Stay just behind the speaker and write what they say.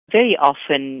Very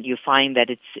often you find that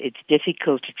it's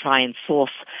difficult to try and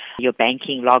source your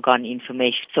banking log-on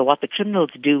information. So what the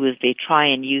criminals do is they try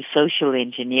and use social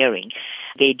engineering.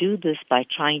 They do this by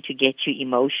trying to get you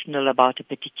emotional about a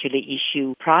particular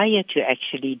issue. Prior to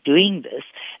actually doing this,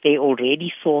 they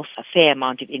already source a fair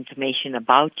amount of information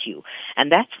about you.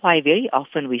 And that's why very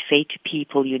often we say to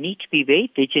people, you need to be very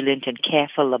vigilant and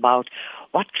careful about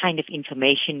what kind of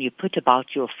information you put about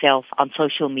yourself on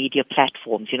social media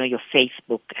platforms, your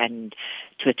Facebook and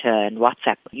Twitter and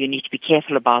WhatsApp. You need to be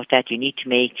careful about that. You need to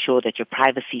make sure that your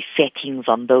privacy settings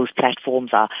on those platforms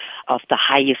are of the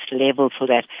highest level so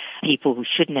that people who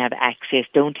shouldn't have access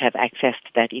don't have access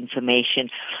to that information.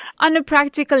 On a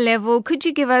practical level, could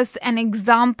you give us an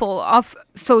example of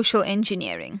social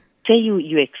engineering? Say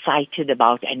you're excited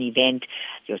about an event,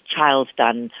 your child's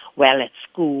done well at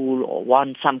school or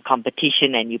won some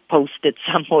competition and you post it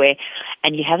somewhere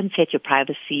and you haven't set your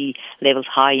privacy levels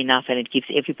high enough and it gives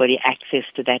everybody access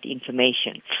to that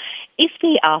information. If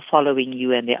they are following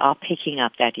you and they are picking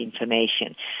up that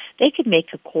information, they could make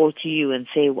a call to you and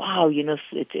say, wow,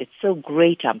 it's so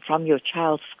great. I'm from your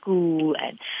child's school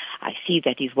and I see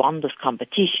that he's won this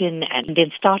competition, and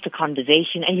then start a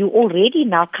conversation and you're already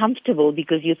now comfortable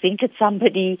because you think it's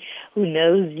somebody who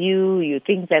knows you, you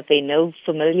think that they know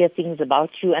familiar things about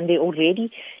you and they're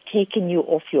already taken you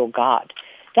off your guard.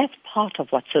 That's part of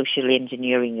what social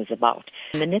engineering is about.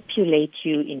 Manipulate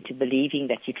you into believing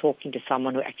that you're talking to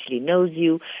someone who actually knows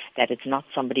you, that it's not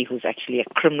somebody who's actually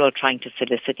a criminal trying to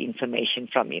solicit information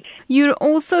from you. You're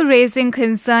also raising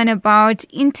concern about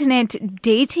internet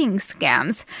dating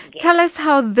scams. Yes. Tell us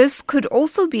how this could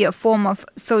also be a form of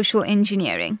social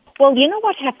engineering. Well,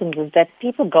 what happens is that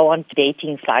people go on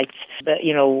dating sites,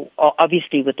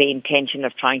 obviously with the intention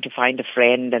of trying to find a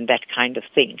friend and that kind of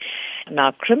thing.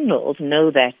 Now, criminals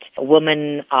know that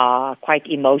women are quite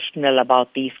emotional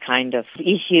about these kind of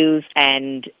issues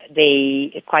and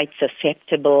they are quite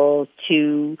susceptible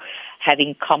to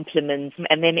having compliments,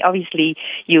 and then obviously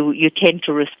you tend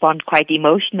to respond quite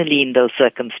emotionally in those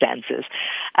circumstances.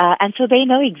 And so they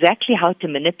know exactly how to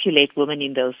manipulate women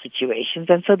in those situations,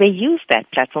 and so they use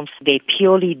that platform. They're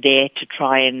purely there to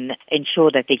try and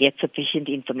ensure that they get sufficient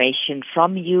information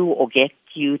from you or get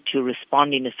you to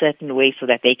respond in a certain way so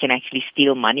that they can actually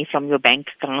steal money from your bank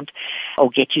account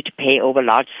or get you to pay over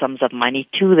large sums of money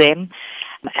to them.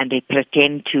 And they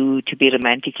pretend to be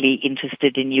romantically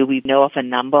interested in you. We know of a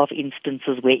number of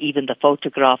instances where even the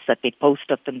photographs that they post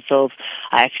of themselves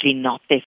are actually not their